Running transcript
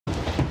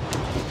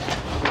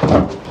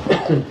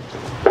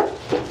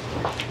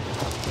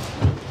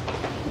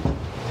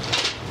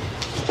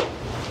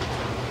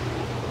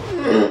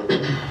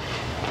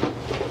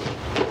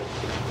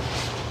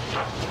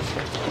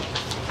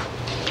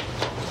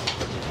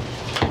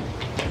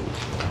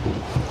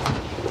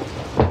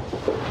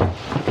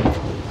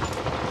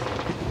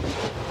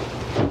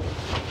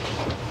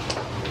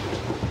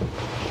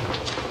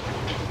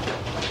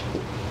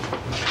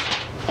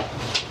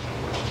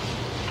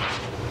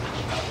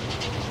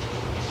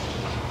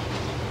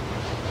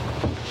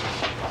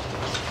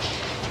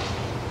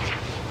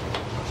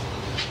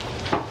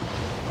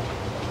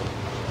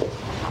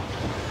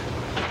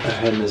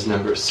Hymn is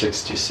number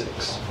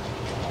 66.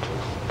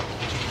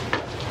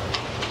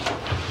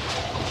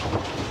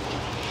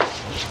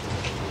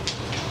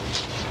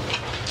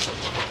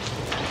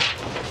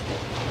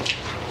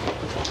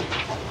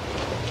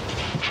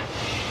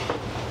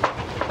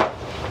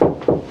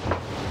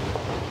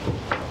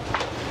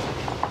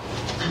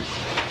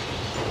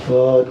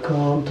 God,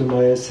 come to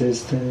my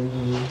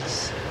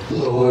assistance.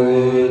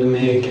 Lord,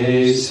 make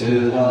haste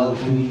to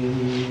help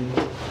me.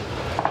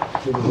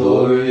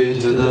 Glory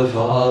to the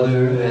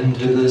Father, and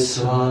to the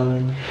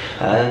Son,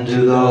 and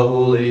to the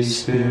Holy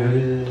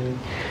Spirit,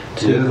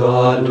 to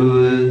God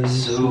who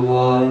is, who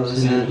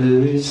was, and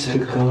who is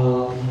to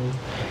come,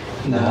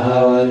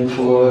 now and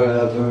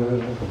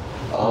forever.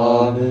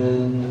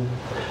 Amen.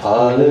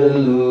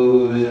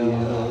 Hallelujah.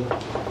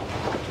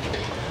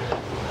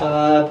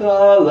 At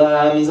the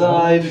Lamb's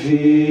Eye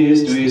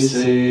feast we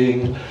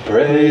sing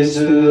praise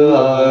to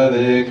our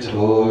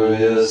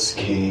victorious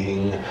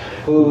King,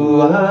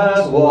 who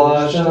has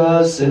washed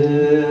us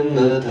in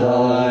the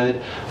tide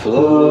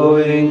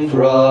flowing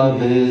from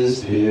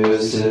his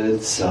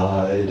pierced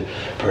side.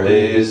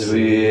 Praise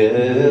we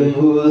him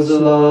whose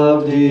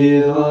love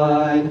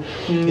divine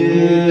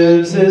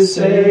gives his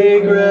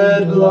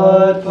sacred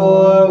blood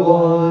for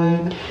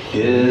wine,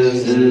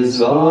 gives his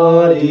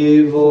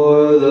body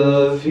for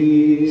the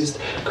feast,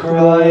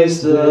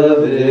 Christ the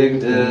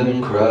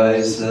victim,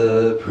 Christ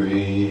the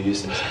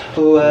priest.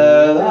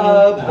 Where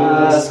the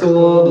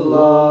paschal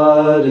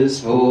blood is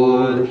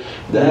poured,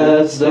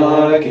 death's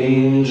dark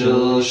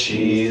angel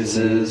sheathes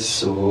his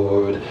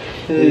sword.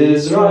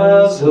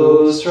 Israel's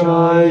host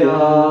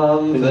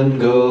triumphant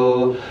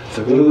go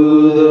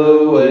through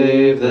the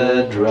wave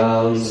that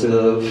drowns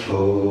the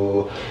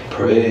foe.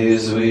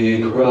 Praise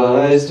we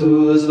Christ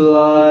whose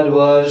blood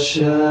was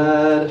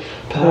shed,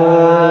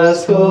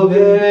 paschal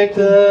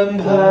victim,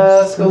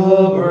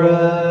 paschal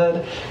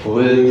bread,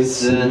 with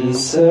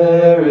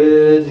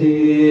sincerity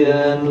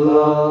and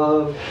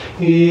love,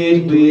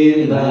 eat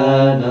we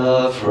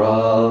manna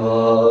from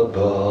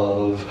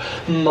above.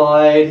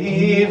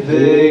 Mighty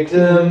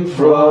victim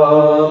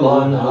from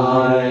on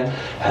high,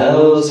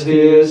 hell's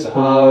fierce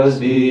powers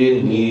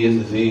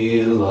beneath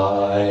thee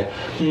lie.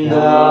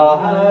 Thou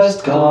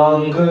hast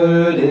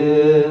conquered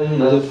in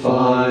the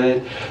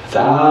fight,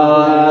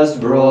 thou hast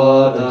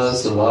brought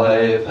us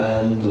life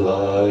and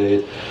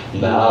light.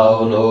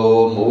 Now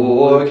no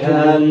more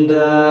can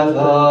death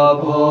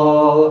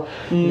appall,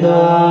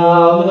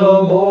 now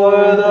no more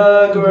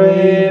the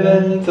grave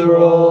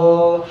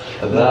enthrall.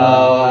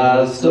 Thou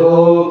hast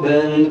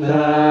opened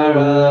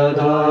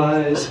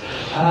paradise,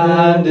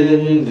 and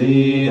in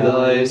thee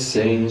thy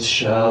saints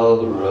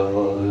shall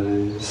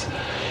rise.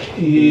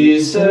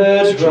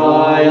 Easter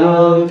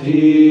triumph,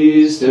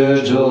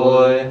 Easter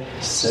joy,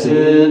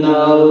 sin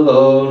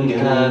alone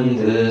can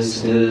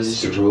this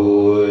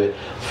destroy.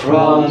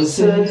 From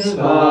sin's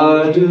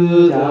power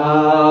do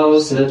thou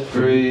set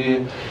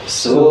free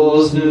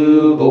souls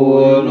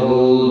newborn,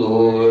 O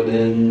Lord,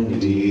 in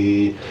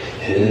thee.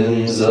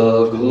 Hymns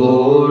of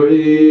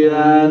glory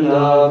and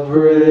of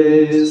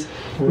praise,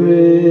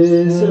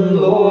 risen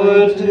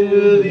Lord,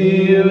 to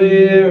thee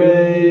we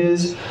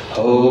raise.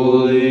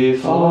 Holy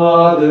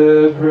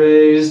Father,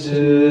 praise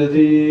to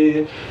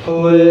thee,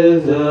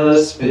 with the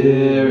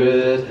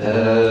Spirit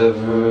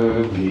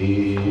ever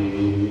be.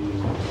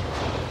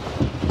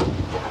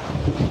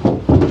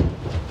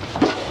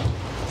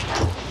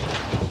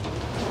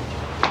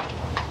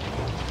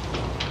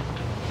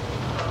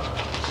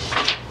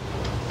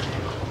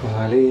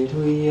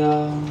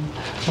 Alleluia,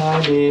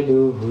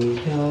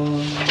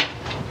 Alleluia,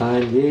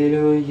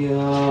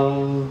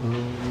 Alleluia.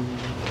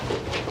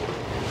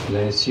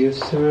 Bless your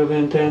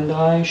servant, and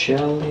I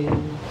shall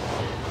live,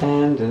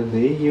 and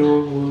obey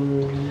your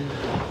word.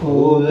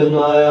 Open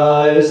my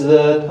eyes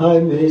that I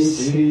may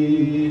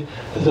see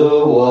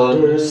the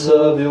wonders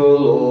of your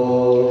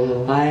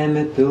law. I am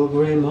a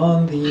pilgrim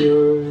on the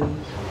earth.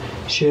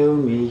 Show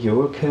me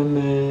your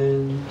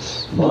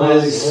commands.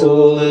 My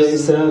soul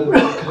is ever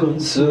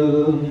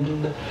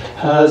consumed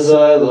as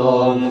I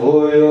long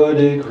for your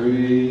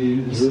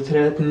decrees. You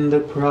threaten the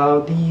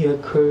proud, the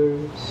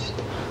accursed,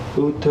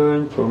 who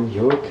turn from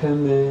your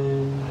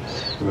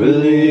commands.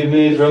 Relieve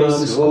me from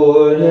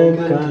scorn and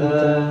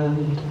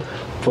contempt,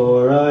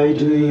 for I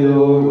do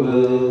your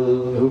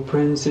will. Who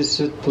princes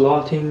are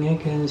plotting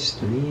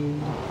against me?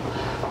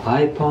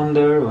 I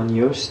ponder on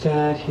your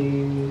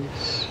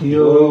statutes.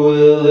 Your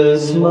will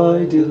is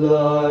my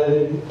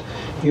delight.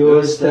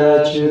 Your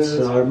statutes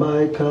are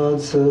my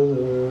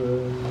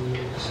counselors.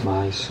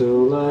 My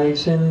soul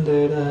lies in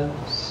the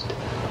dust.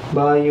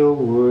 By your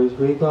word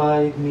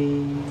revive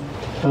me.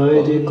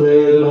 I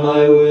declared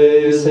my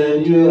ways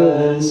and you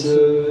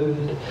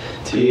answered.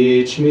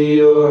 Teach me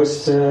your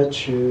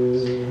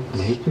statutes.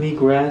 Make me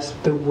grasp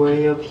the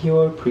way of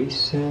your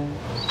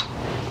precepts,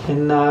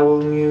 and I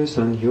will muse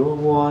on your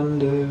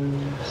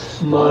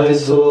wonders. My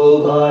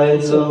soul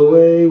binds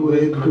away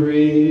with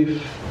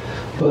grief.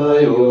 By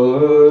your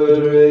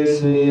word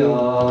raise me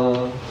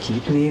up.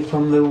 Keep me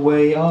from the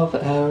way of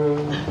error,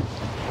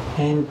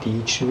 and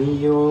teach me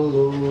your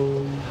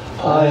law.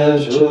 I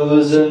have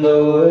chosen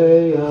the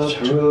way of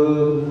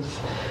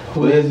truth,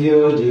 with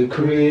your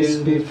decrees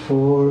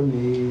before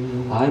me.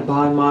 I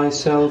bind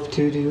myself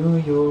to do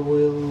your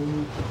will.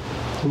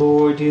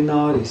 Lord, do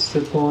not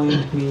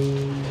disappoint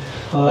me.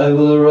 I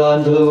will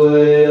run the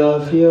way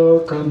of your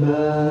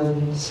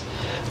commands.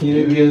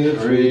 You give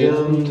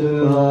freedom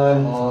to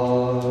my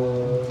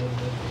heart.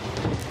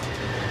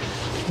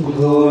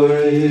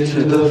 Glory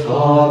to the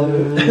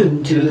Father,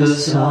 and to the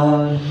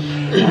Son,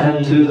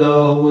 and to the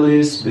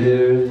Holy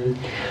Spirit,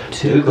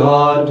 to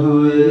God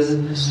who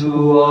is,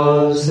 who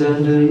was,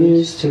 and who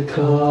is to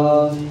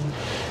come,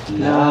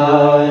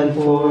 now and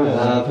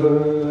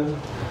forever.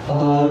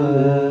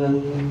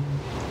 Amen.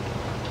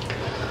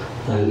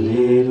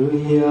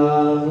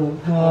 Alleluia,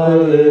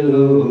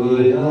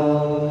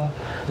 alleluia,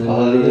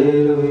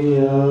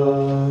 alleluia.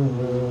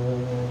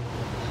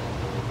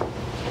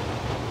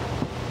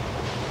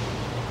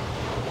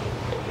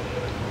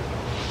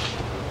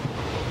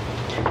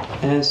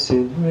 As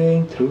it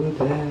rained through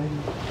death,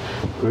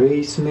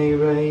 grace may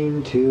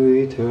reign to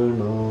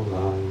eternal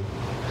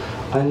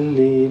life.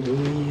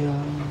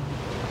 Alleluia.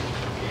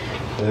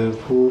 The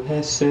fool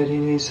has said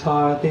in his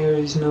heart, there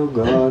is no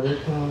God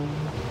above.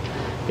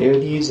 Their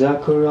deeds are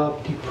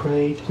corrupt,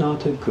 depraved,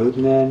 not a good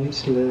man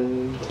is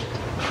left.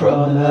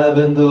 From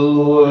heaven the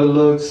Lord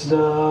looks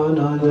down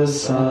on the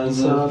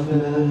sons of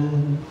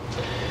men,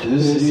 to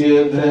see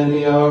if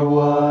any are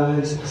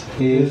wise,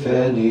 if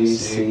any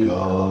see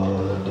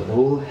God.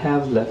 All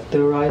have left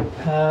the right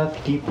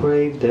path,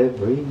 depraved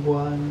every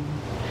one.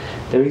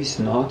 There is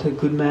not a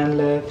good man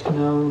left,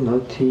 no,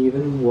 not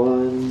even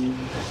one.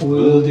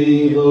 Will the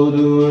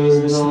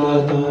evildoers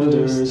not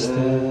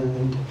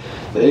understand?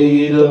 They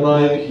eat up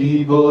my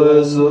people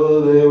as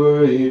though they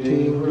were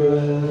eating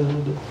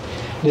bread.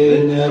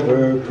 They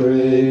never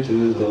pray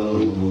to the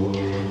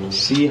Lord.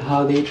 See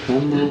how they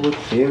tremble with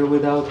fear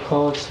without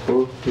cause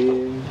for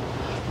fear.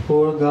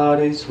 For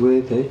God is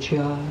with the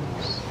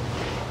just.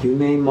 You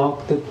may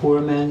mock the poor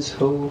man's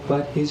hope,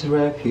 but his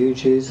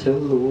refuge is the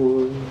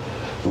Lord.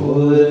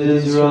 For that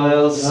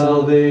Israel's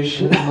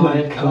salvation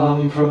might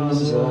come from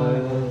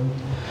Zion,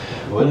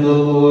 when the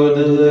Lord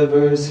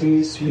delivers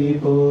his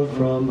people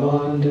from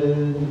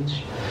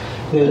bondage.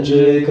 Then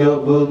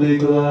Jacob will be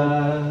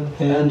glad,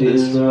 and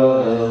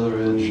Israel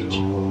rejoice.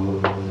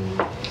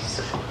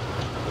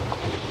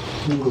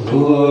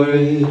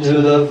 Glory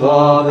to the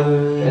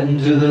Father, and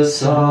to the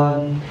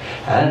Son,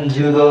 and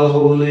to the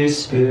Holy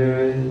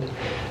Spirit,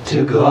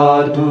 to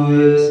God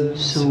who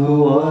is,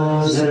 who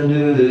was, and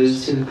who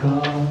is to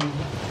come,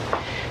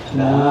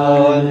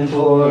 now and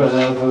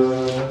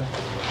forever.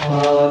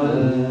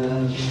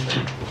 Amen.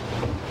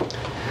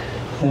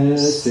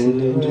 As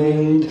sin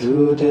reigned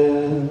through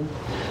death,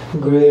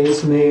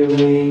 grace may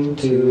reign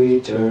to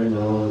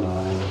eternal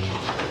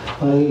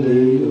life.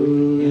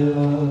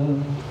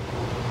 Alleluia.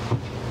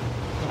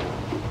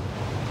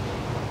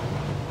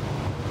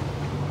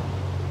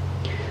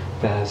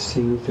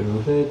 Passing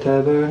through the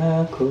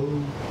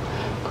tabernacle,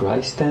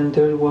 Christ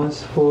entered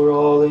once for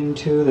all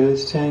into the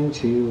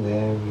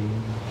sanctuary.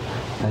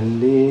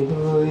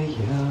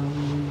 Alleluia.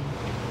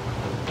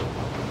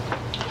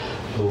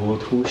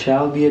 Lord, who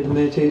shall be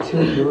admitted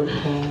to your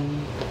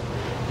tent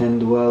and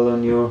dwell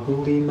on your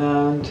holy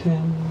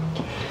mountain?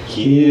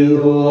 He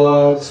who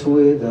walks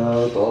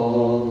without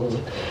fault,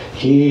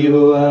 he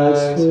who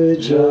acts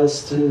with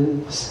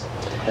justice,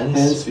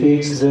 and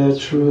speaks the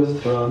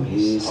truth from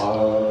his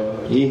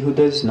heart. He who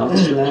does not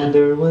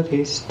slander with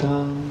his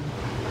tongue,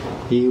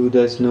 he who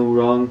does no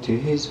wrong to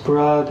his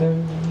brother,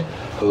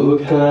 who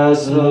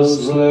casts no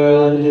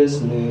slur on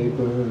his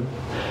neighbor,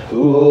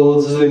 who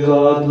holds the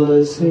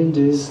godless in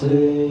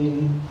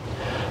disdain,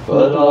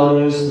 but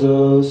honors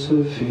those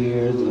who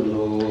fear the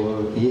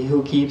Lord. He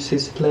who keeps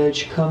his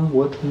pledge come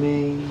what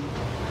may,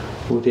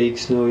 who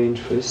takes no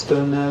interest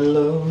on a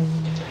loan,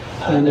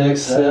 and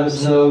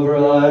accepts no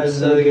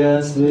bribes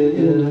against the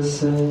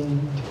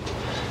innocent.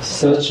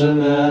 Such a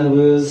man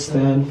will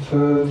stand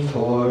firm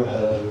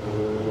forever.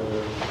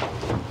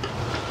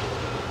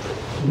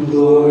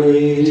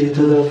 Glory to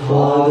the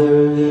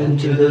Father, and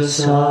to the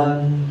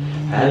Son,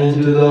 and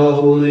to the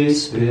Holy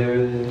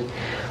Spirit,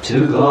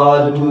 to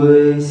God who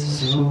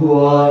is, who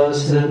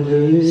was, and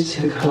who is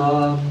to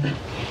come,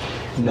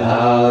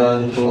 now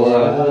and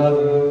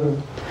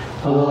forever.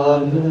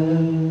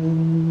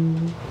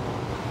 Amen.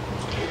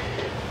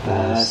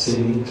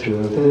 Passing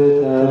through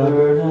the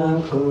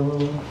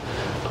tabernacle,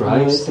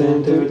 Christ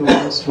entered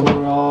once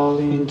for all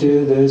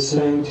into the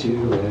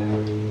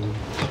sanctuary.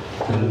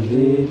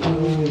 Alleluia.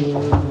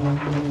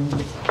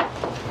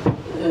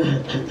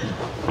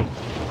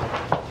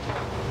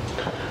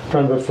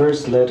 From the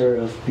first letter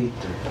of Peter.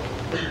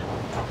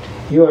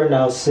 You are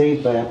now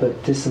saved by a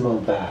baptismal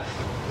bath.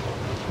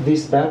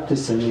 This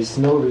baptism is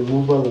no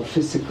removal of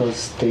physical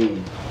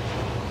stain,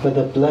 but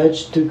a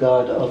pledge to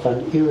God of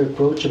an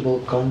irreproachable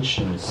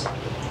conscience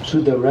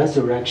through the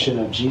resurrection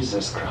of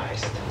Jesus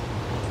Christ.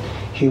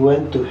 He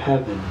went to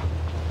heaven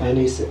and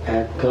is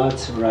at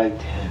God's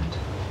right hand.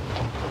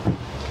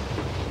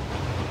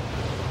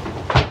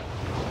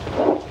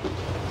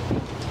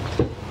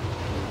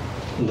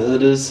 The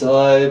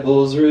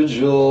disciples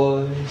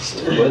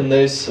rejoiced when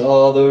they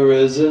saw the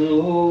risen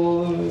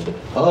Lord.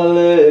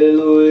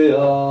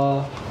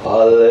 Alleluia,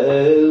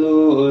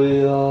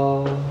 Alleluia.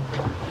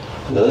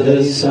 The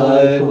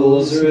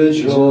disciples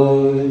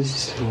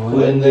rejoiced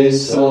when they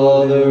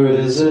saw the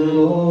risen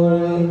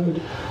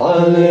Lord.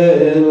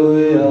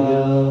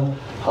 Alleluia,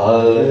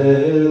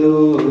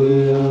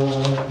 Alleluia.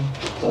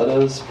 Let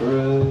us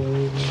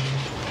pray.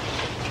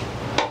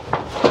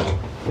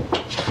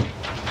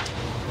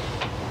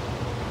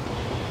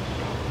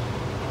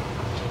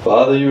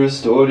 Father, you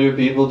restored your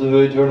people to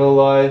eternal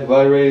life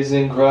by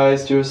raising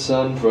Christ your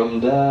Son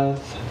from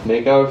death.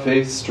 Make our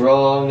faith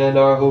strong and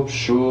our hope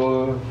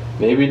sure.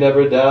 May we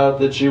never doubt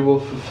that you will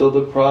fulfill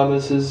the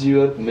promises you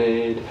have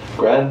made.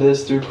 Grant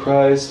this through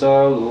Christ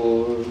our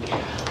Lord.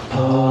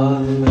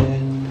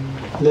 Amen.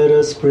 Let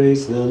us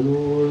praise the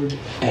Lord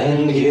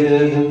And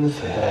give him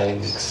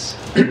thanks.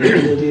 May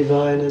the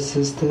divine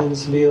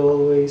assistance be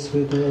always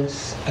with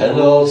us, And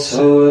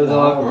also with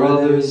our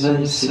brothers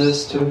and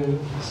sisters.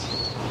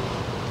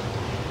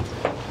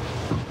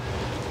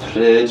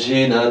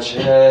 Regina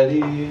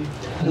Celi,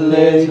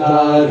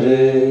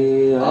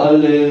 letare,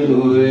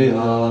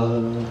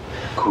 alleluia,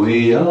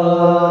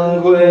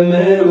 quiaque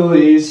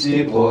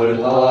meruisi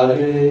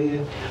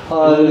portare,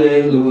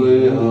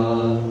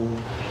 alleluia,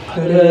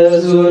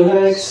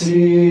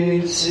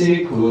 resurrexit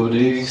sicut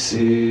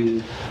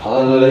dixit,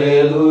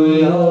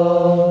 alleluia,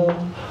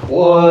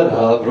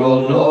 ora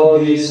pro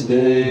nobis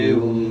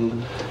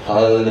Deum,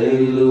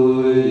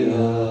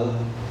 alleluia.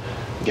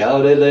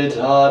 Gaude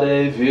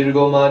letare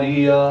Virgo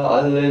Maria,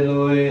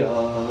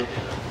 alleluia.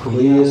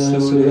 Quia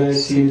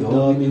resurrexit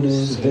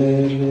Dominus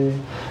vere,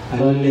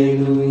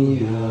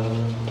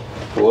 alleluia.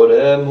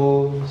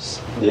 Oremus,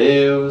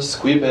 Deus,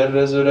 qui per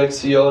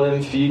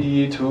resurrectionem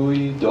Filii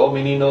Tui,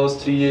 Domini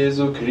nostri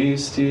Iesu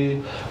Christi,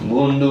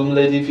 mundum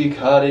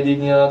ledificare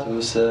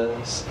dignatus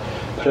es,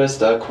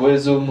 presta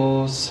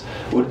quesumus,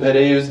 ut per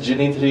eius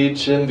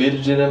genitricem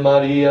Virginem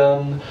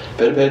Mariam,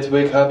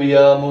 perpetue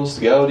capiamus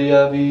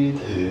gaudia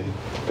vitae,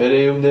 per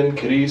eum dem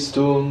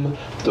Christum,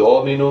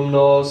 Dominum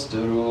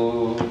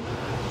nostrum.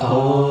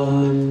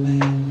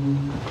 Amen.